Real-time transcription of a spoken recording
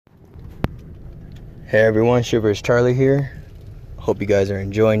Hey everyone, Shivers Charlie here. Hope you guys are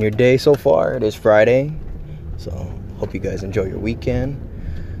enjoying your day so far. It is Friday, so hope you guys enjoy your weekend.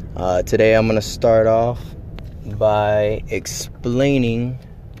 Today I'm going to start off by explaining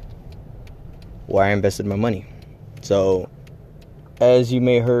why I invested my money. So, as you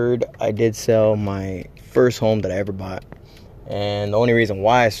may have heard, I did sell my first home that I ever bought. And the only reason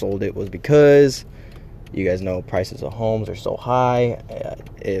why I sold it was because you guys know prices of homes are so high.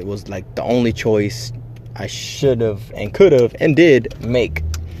 It was like the only choice I should have and could have and did make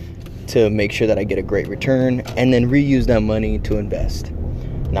to make sure that I get a great return and then reuse that money to invest.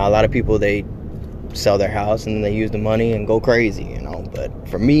 Now, a lot of people, they sell their house and then they use the money and go crazy, you know. But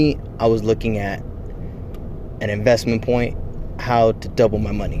for me, I was looking at an investment point, how to double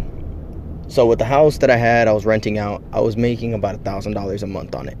my money. So with the house that I had, I was renting out, I was making about $1,000 a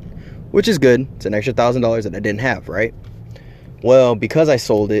month on it, which is good. It's an extra $1,000 that I didn't have, right? Well, because I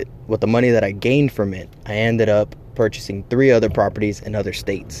sold it, with the money that I gained from it, I ended up purchasing 3 other properties in other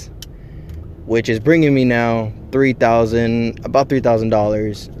states, which is bringing me now about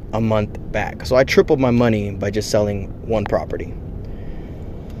 $3,000 a month back. So I tripled my money by just selling one property.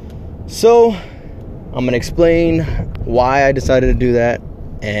 So I'm going to explain why I decided to do that,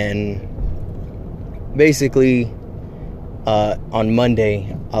 and basically on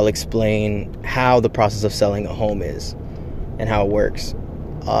Monday I'll explain how the process of selling a home is and how it works.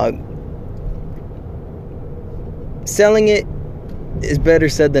 Selling it is better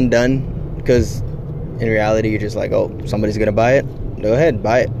said than done, because in reality you're just like, oh, somebody's gonna buy it, go ahead,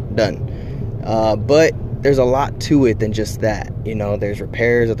 buy it, done. But there's a lot to it than just that, you know. There's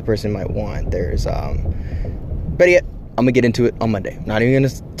repairs that the person might want. There's better yet, I'm gonna get into it on Monday. I'm not even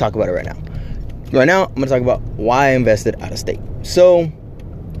gonna talk about it right now. Right now I'm gonna talk about why I invested out of state. So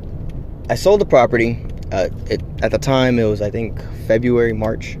I sold the property. At the time, it was, I think, February,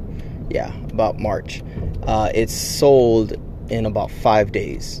 March. Yeah, about March. It sold in about 5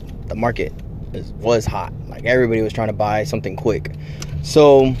 days. The market was hot. Like, everybody was trying to buy something quick.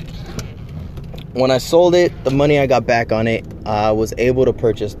 So when I sold it, the money I got back on it, I was able to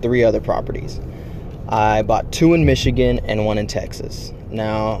purchase 3 other properties. I bought 2 in Michigan and 1 in Texas.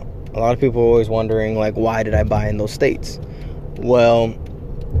 Now, a lot of people are always wondering, like, why did I buy in those states? Well,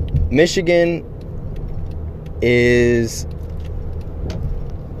 Michigan is,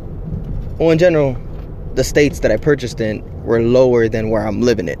 well, in general, the states that I purchased in were lower than where I'm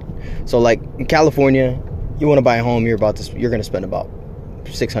living it. So, like, in California, you want to buy a home, you're going to spend about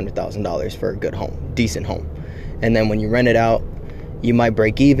 $600,000 for a good home, decent home. And then when you rent it out, you might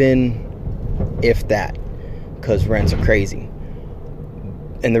break even, if that, because rents are crazy.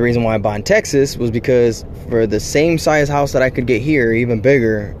 And the reason why I bought in Texas was because for the same size house that I could get here, even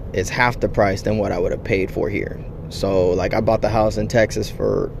bigger, it's half the price than what I would have paid for here. So, like, I bought the house in Texas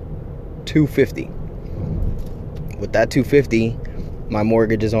for $250. With that $250, my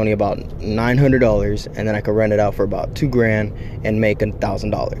mortgage is only about $900, and then I could rent it out for about $2,000 and make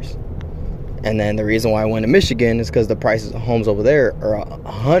 $1,000. And then the reason why I went to Michigan is because the prices of homes over there are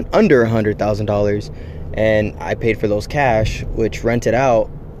under $100,000, and I paid for those cash, which rented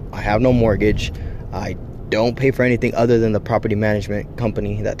out. I have no mortgage. I don't pay for anything other than the property management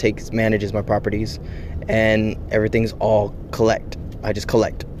company that manages my properties, and everything's all collect. I just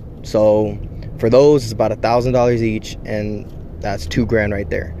collect. So for those, it's about $1,000 each, and that's $2,000 right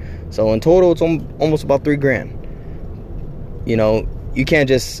there. So in total, it's almost about $3,000. You know, you can't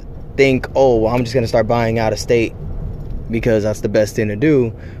just think, oh, well, I'm just gonna start buying out of state because that's the best thing to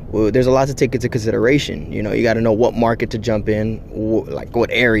do. Well, there's a lot to take into consideration. You know, you got to know what market to jump in, like what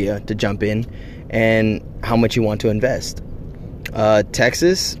area to jump in, and how much you want to invest.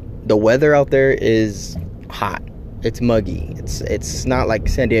 Texas, the weather out there is hot. It's muggy. It's not like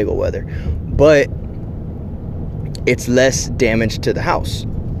San Diego weather, but it's less damage to the house.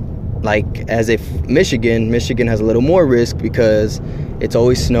 Like, as if Michigan has a little more risk because it's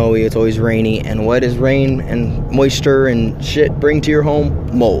always snowy, it's always rainy, and what does rain and moisture and shit bring to your home?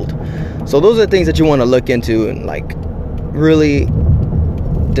 Mold. So those are things that you want to look into and, like, really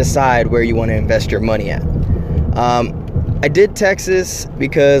decide where you want to invest your money at. I did Texas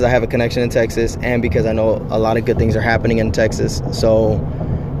because I have a connection in Texas, and because I know a lot of good things are happening in Texas. So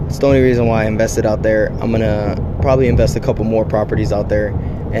it's the only reason why I invested out there. I'm gonna probably invest a couple more properties out there.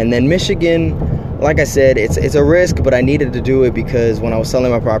 And then Michigan, like I said, it's a risk, but I needed to do it because when I was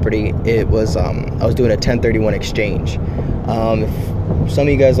selling my property, it was I was doing a 1031 exchange. If some of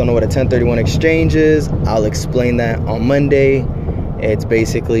you guys don't know what a 1031 exchange is, I'll explain that on Monday. It's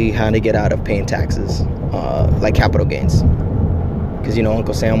basically how to get out of paying taxes, like capital gains, because, you know,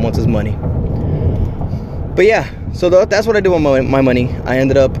 Uncle Sam wants his money. But yeah, so that's what I do with my money. I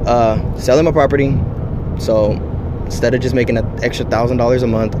ended up selling my property, So instead of just making an extra $1,000 a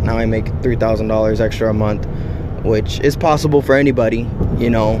month, now I make $3,000 extra a month, which is possible for anybody. You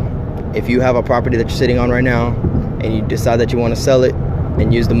know, if you have a property that you're sitting on right now and you decide that you want to sell it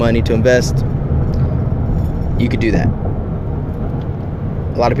and use the money to invest, you could do that.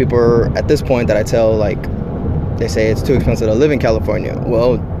 A lot of people are at this point that I tell, like, they say it's too expensive to live in California.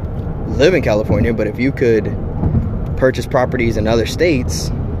 Well, live in California, but if you could purchase properties in other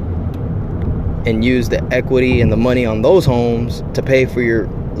states and use the equity and the money on those homes to pay for your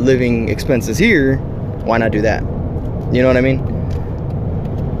living expenses here, why not do that? You know what I mean?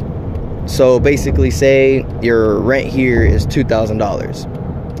 So basically, say your rent here is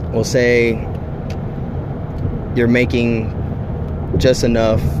 $2,000. We'll say you're making just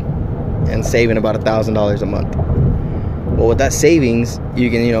enough and saving about $1,000 a month. Well, with that savings, you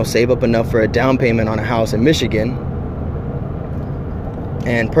can, you know, save up enough for a down payment on a house in Michigan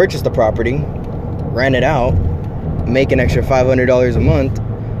and purchase the property, rent it out, make an extra $500 a month,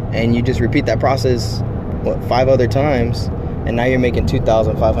 and you just repeat that process, 5 other times, and now you're making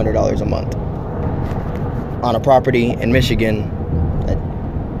 $2,500 a month on a property in Michigan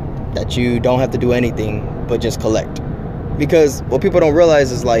that you don't have to do anything but just collect. Because what people don't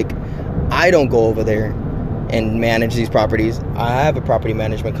realize is, like, I don't go over there and manage these properties. I have a property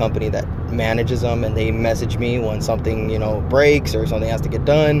management company that manages them, and they message me when something, you know, breaks or something has to get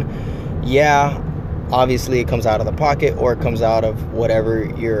done. Yeah, obviously it comes out of the pocket, or it comes out of whatever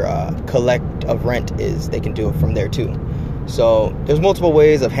your collect of rent is. They can do it from there too. So there's multiple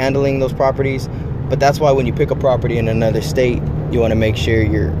ways of handling those properties, but that's why when you pick a property in another state, you want to make sure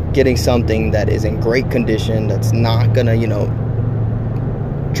you're getting something that is in great condition, that's not gonna, you know,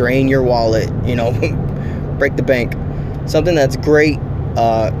 drain your wallet, you know, break the bank. Something that's great,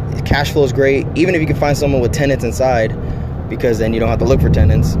 cash flow is great, even if you can find someone with tenants inside, because then you don't have to look for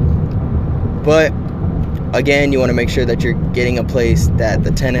tenants. But again, you want to make sure that you're getting a place that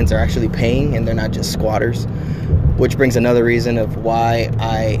the tenants are actually paying and they're not just squatters, which brings another reason of why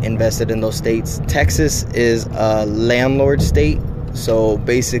I invested in those states. Texas is a landlord state, so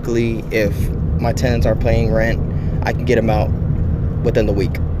basically if my tenants are paying rent, I can get them out within the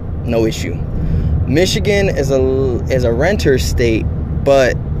week, no issue. Michigan is a renter state,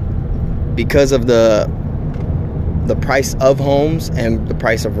 but because of the price of homes and the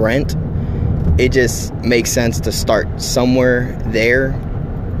price of rent, it just makes sense to start somewhere there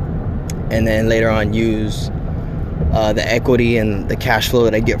and then later on use the equity and the cash flow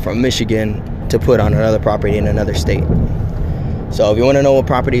that I get from Michigan to put on another property in another state. So if you want to know what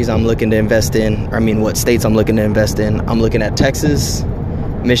properties I'm looking to invest in, what states I'm looking to invest in, I'm looking at Texas,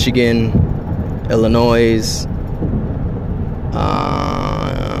 Michigan, Illinois.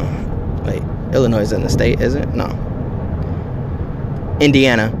 Wait, Illinois is in the state, is it? No.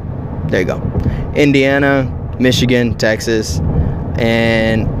 Indiana. There you go. Indiana, Michigan, Texas,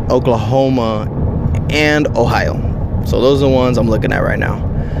 and Oklahoma, and Ohio. So those are the ones I'm looking at right now.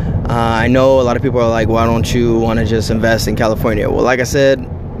 I know a lot of people are like, why don't you want to just invest in California? Well, like I said,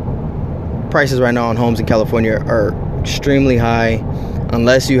 prices right now on homes in California are extremely high.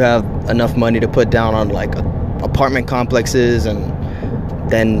 Unless you have enough money to put down on like apartment complexes, and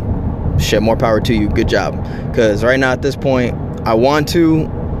then shit, more power to you. Good job. Because right now at this point, I want to,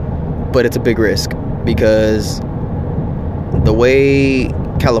 but it's a big risk, because the way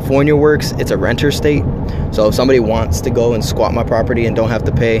California works, it's a renter state. So if somebody wants to go and squat my property and don't have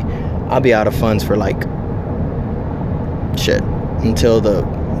to pay, I'll be out of funds for like shit until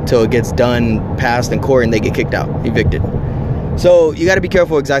it gets done, passed in court, and they get kicked out, evicted. So you got to be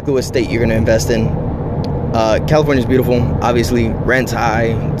careful exactly what state you're going to invest in. California's beautiful. Obviously, rent's high.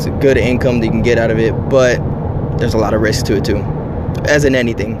 It's a good income that you can get out of it, but there's a lot of risk to it too. As in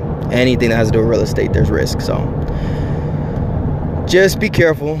anything that has to do with real estate, there's risk. So just be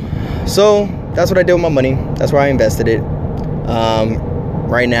careful. So that's what I did with my money. That's where I invested it.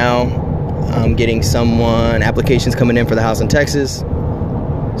 Right now, I'm getting applications coming in for the house in Texas.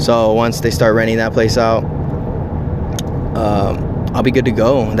 So once they start renting that place out, I'll be good to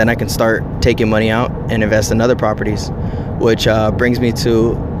go. And then I can start taking money out and invest in other properties, which brings me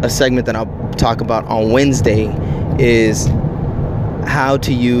to a segment that I'll talk about on Wednesday, is how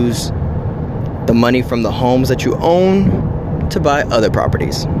to use the money from the homes that you own to buy other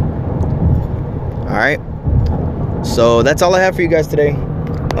properties. All right, so that's all I have for you guys today.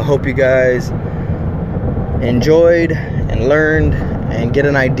 I hope you guys enjoyed and learned and get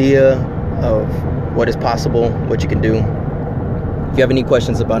an idea of what is possible, what you can do. If you have any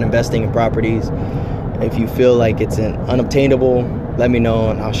questions about investing in properties, if you feel like it's unobtainable, let me know,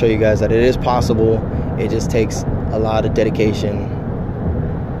 and I'll show you guys that it is possible. It just takes a lot of dedication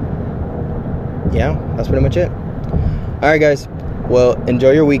yeah, that's pretty much it. All right, guys. Well,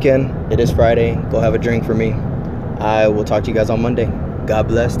 enjoy your weekend. It is Friday. Go have a drink for me. I will talk to you guys on Monday. God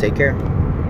bless. Take care.